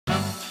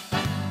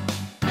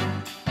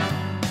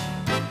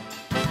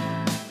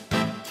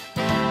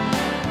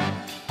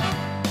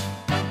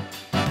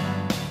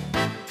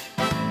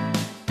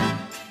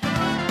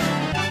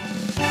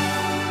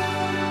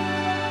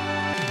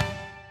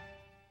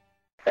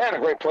And a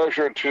great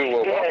pleasure to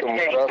welcome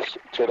with us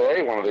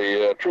today one of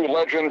the true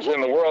legends in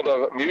the world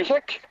of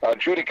music.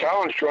 Judy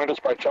Collins joined us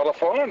by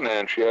telephone,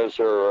 and she has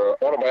her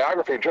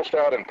autobiography just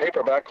out in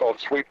paperback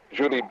called Sweet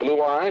Judy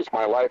Blue Eyes,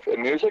 My Life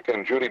in Music.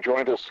 And Judy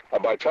joined us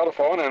by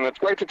telephone, and it's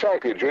great to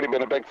talk to you. Judy,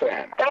 been a big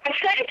fan. Well,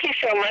 thank you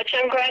so much.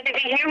 I'm glad to be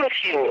here with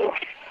you.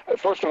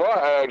 First of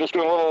all, just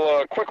doing a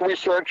little quick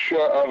research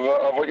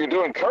of what you're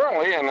doing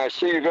currently, and I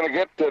see you're going to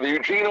get the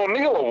Eugene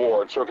O'Neill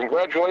Award, so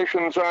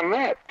congratulations on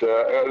that.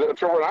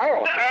 It's over in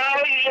Ireland.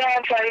 Oh,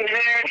 yes, I'm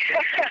very,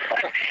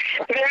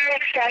 very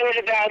excited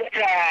about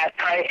that.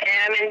 I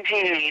am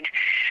indeed.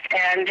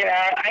 And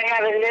I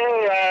have a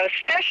new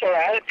special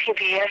out, a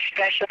PBS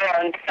special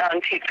on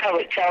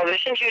public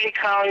television, Judy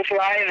Collins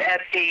Live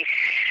at the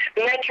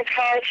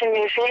Metropolitan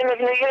Museum of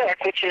New York,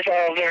 which is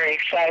all very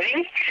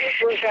exciting.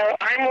 So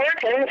I'm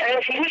working,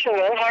 as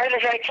usual, hard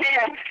as I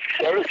can.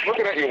 I was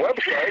looking at your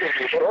website and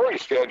your touring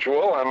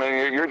schedule. I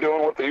mean, you're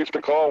doing what they used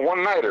to call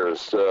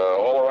one-nighters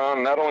all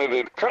around not only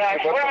the country,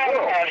 but the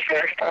world.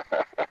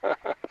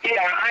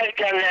 Yeah, I've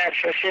done that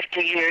for 50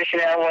 years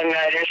now,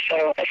 one-nighters.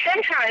 So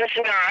sometimes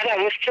not. I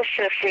was just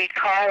to see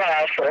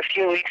Carlisle for a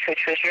few weeks,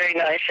 which was very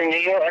nice in New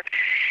York.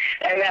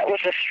 And that was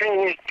a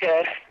 3-week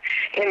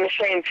in the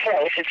same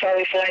place. It's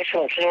always nice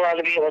once in a while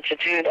to be able to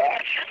do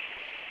that.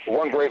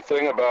 One great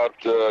thing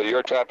about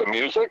your type of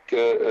music,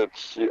 I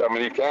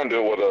mean, you can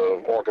do it with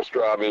an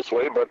orchestra,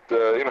 obviously, but,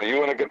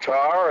 you and a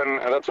guitar,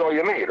 and that's all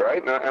you need,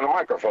 right? And a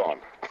microphone.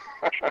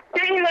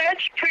 Pretty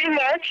much.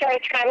 I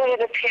travel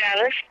with a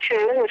pianist,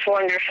 too, who's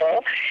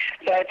wonderful.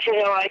 But,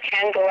 I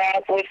can go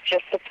out with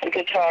just the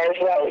guitar as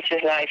well, which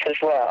is nice as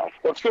well.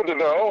 Well, it's good to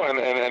know,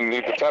 and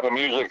the type of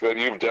music that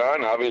you've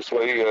done,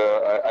 obviously,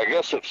 I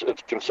guess it's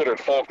considered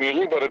folk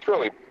music, but it's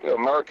really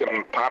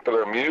American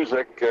popular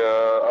music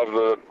of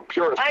the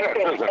purest sense,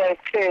 isn't it? I think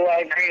so, too.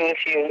 I agree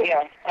with you.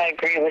 Yeah, I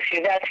agree with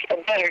you. That's a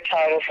better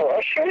title for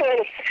us,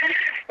 really.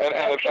 And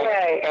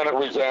it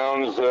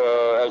resounds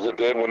as it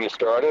did when you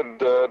started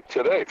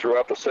today,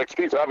 throughout the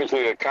 60s. Obviously,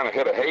 it kind of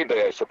hit a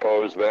heyday, I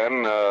suppose,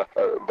 then,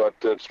 but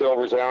it still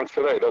resounds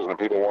today, doesn't it?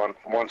 People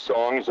want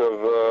songs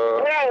of...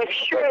 Well, it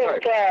sure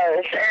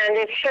does, and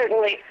it's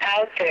certainly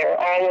out there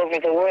all over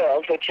the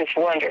world, which is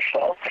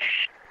wonderful.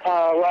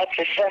 Lots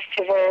of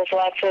festivals,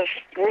 lots of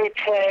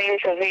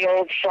replays of the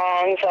old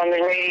songs on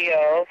the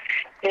radio.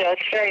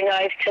 It's very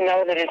nice to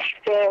know that it's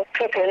still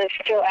cooking, it's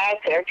still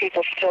out there,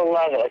 people still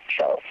love it,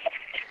 so...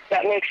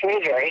 That makes me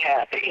very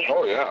happy.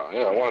 Oh, yeah.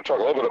 I want to talk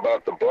a little bit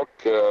about the book.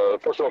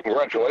 First of all,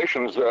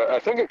 congratulations. I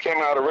think it came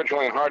out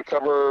originally in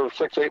hardcover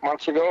 6-8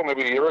 months ago,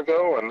 maybe a year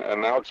ago, and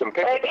now it's in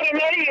paperback. It came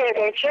out a year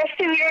ago, just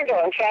a year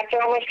ago. In fact,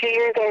 almost a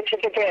year ago to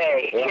the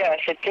day. Yeah. Yes,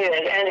 it did,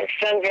 and it's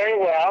done very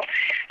well.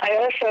 I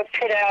also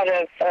put out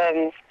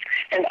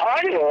an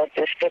audio of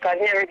this book.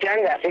 I've never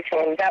done that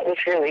before. That was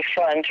really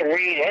fun to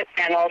read it,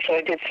 and also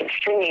I did some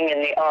singing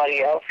in the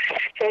audio.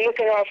 So you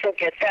can also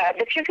get that.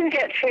 But you can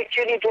get Sweet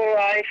Judy Blue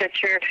Eyes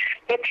at your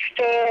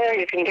bookstore.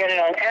 You can get it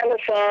on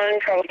Amazon,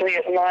 probably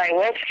at my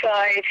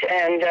website,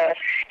 and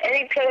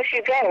any place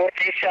you go where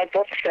they sell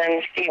books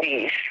and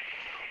CDs.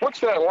 What's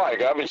that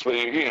like?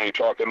 Obviously, you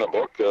talk in the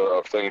book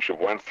of things you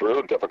went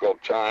through,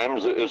 difficult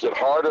times. Is it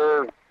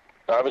harder?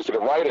 Obviously, to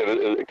write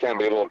it can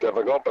be a little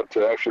difficult, but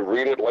to actually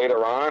read it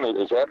later on,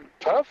 is that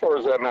tough, or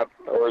is it not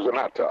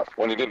tough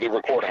when you did the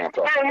recording?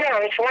 Oh, no,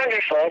 it's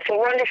wonderful. It's a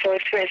wonderful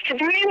experience. To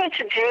be able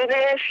to do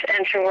this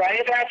and to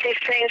write about these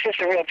things is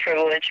a real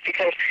privilege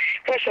because,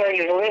 first of all,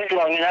 you've lived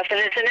long enough,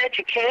 and it's an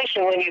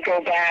education when you go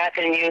back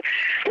and you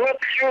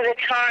look through the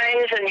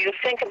times and you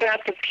think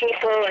about the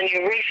people and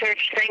you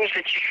research things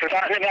that you've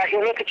forgotten about.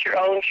 You look at your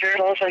own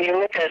journals and you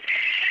look at,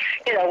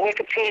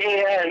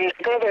 Wikipedia and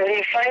Google, and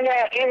you find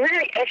out, you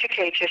really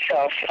educate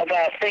yourself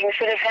about things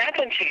that have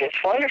happened to you.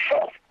 It's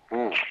wonderful.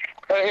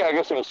 Yeah, I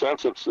guess in a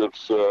sense it's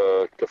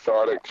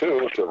cathartic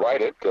too to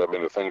write it. I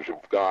mean, the things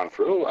you've gone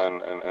through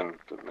and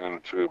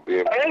to be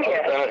able. Oh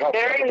yes, and it helps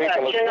very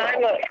much. And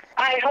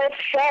I hope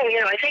so.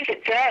 I think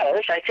it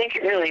does. I think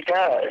it really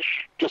does.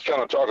 Just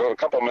kind of talk a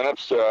couple of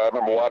minutes. I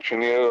remember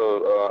watching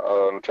you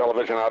on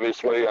television,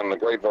 obviously, on the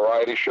great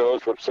variety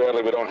shows, which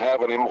sadly we don't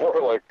have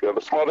anymore, like the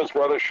Smothers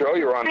Brothers show.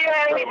 You're on.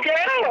 Yeah, we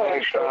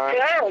don't.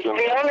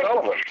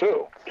 Sullivan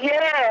too.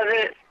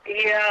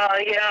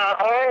 Yeah,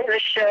 all of the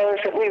shows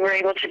that we were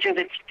able to do,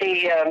 the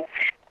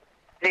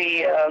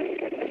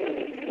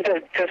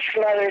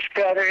Smothers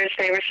Brothers,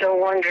 they were so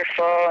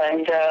wonderful,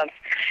 and there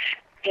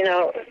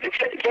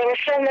were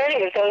so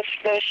many of those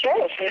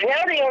shows.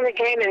 Now the only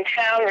game in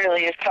town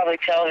really is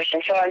public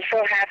television, so I'm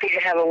so happy to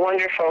have a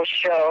wonderful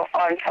show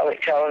on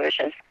public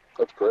television.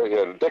 That's great.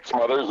 Yeah, Dick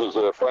Smothers is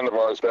a friend of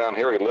ours down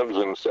here. He lives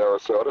in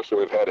Sarasota, so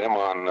we've had him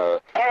on.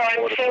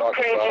 I'm so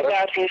crazy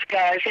about these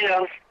guys,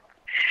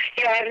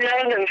 I've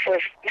known them for,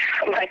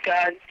 oh my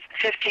God,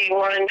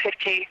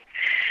 52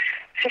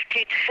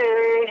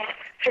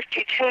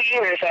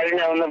 years I've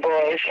known the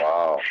boys.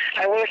 Wow.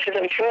 I worked with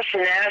them first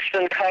in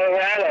Aspen,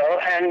 Colorado,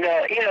 and,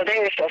 they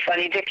were so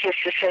funny. Dick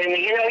used to say to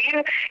me, you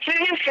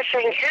used to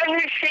sing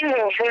every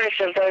single verse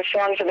of those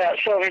songs about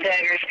silver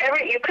daggers.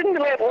 You couldn't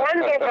let one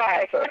go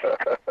by.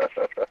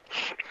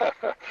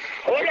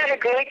 We had a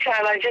great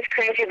time. I'm just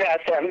crazy about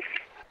them.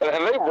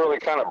 And they've really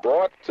kind of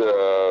brought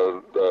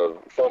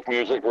folk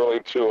music really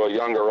to a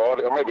younger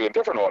audience, or maybe a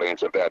different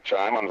audience at that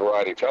time on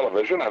variety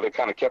television. They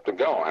kind of kept it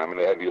going. I mean,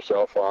 they had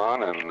yourself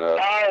on, and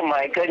oh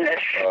my goodness,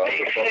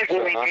 they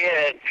certainly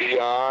did.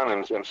 Dion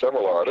and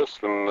several artists,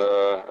 and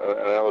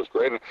that was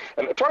great.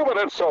 And talk about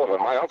Ed Sullivan.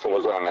 My uncle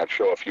was on that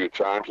show a few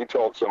times. He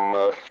told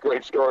some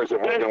great stories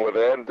of working with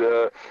Ed.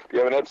 Do you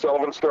have an Ed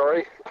Sullivan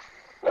story?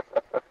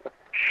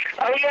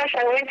 Oh, yes,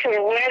 I went to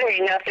a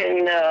wedding up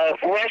in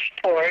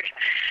Westport,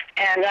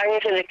 and I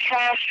was in a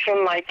cast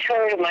from my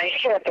toe to my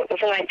hip. It was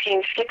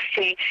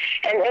 1960,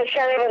 and Ed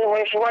Sullivan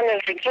was one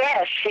of the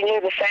guests. He knew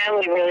the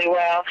family really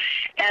well,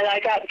 and I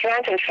got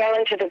drunk and fell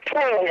into the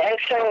pool, and Ed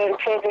Sullivan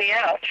pulled me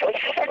out.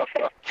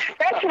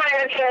 That's my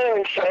Ed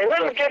Sullivan story, a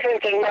little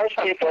different than most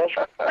people's.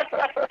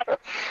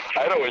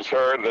 I'd always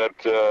heard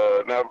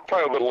that, now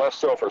probably a little less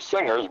so for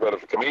singers, but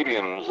if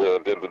comedians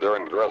did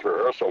during the dress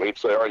rehearsal, he'd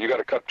say, all right, you got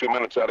to cut 2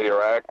 minutes out of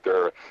your act,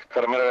 or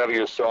cut a minute out of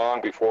your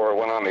song before it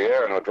went on the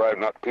air, and it would drive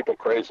people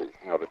crazy.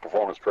 You know, the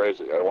performance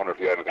crazy. I wonder if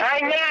you had anything. I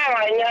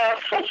know.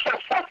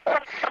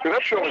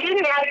 That show was, we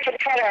didn't like to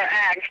cut our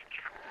act.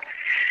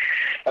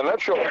 And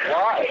that show was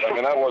live. I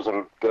mean, that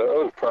wasn't, it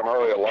was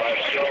primarily a live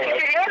show. Yeah,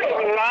 it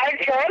was a live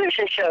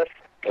television show.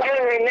 I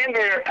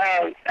remember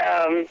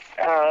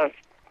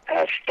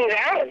Steve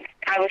Allen.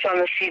 I was on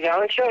the Steve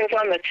Allen show. I was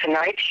on the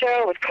Tonight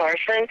Show with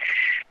Carson.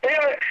 Of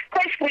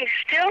course, we've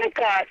still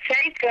got,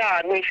 thank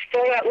God, we've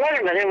still got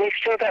Letterman and we've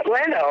still got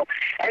Leno,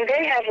 and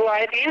they have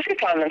live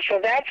music on them, so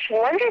that's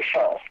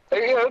wonderful.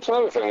 Hey, yeah, that's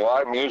another thing.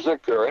 Live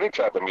music or any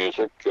type of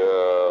music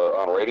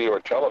on radio or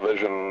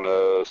television,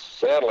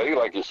 sadly,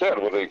 like you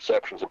said, with the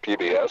exceptions of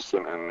PBS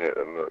and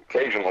the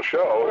occasional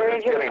show,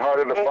 it's getting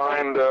harder to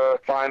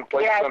find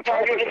places on television. Yeah, it's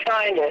harder to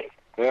find it.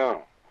 Yeah.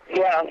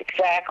 Yeah,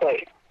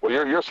 exactly. Well,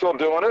 you're still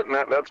doing it, and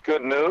that's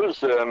good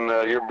news, and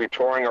you'll be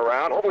touring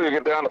around. Hopefully you'll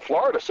get down to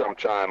Florida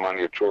sometime on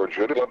your tour,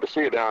 Judy. Love to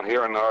see you down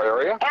here in our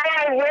area. Oh,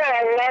 I will.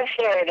 I love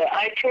Florida.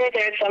 I tour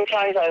there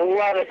sometimes. I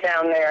love it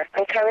down there.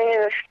 I'm coming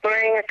in the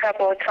spring a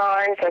couple of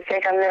times. I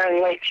think I'm there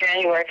in late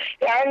January.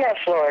 Yeah, I love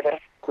Florida.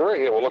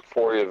 Great. We'll look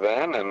for you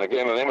then. And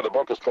again, the name of the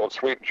book is called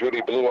Sweet Judy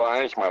Blue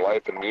Eyes, My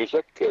Life in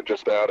Music,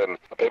 just out in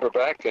a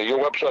paperback. Your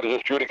website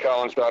is just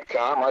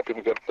judycollins.com. Right?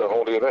 People can get a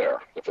hold of you there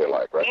if they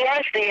like, right?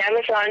 Yes, the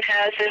Amazon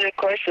has it. Of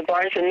course, the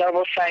Barnes &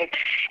 Noble site.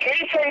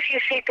 Any place you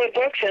see good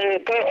books,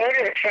 and go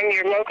order it from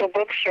your local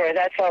bookstore.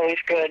 That's always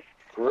good.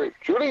 Great.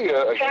 Judy,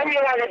 tell me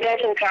about a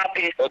dozen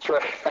copies. That's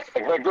right.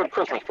 Good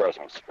Christmas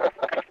presents.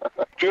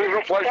 Judy,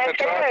 real pleasure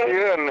to talk to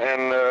you,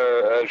 and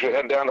as you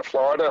head down to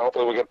Florida,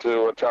 hopefully we'll get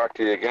to talk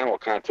to you again. We'll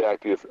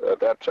contact you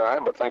at that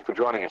time, but thanks for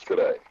joining us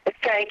today.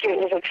 Thank you. It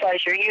was a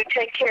pleasure. You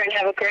take care and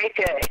have a great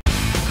day.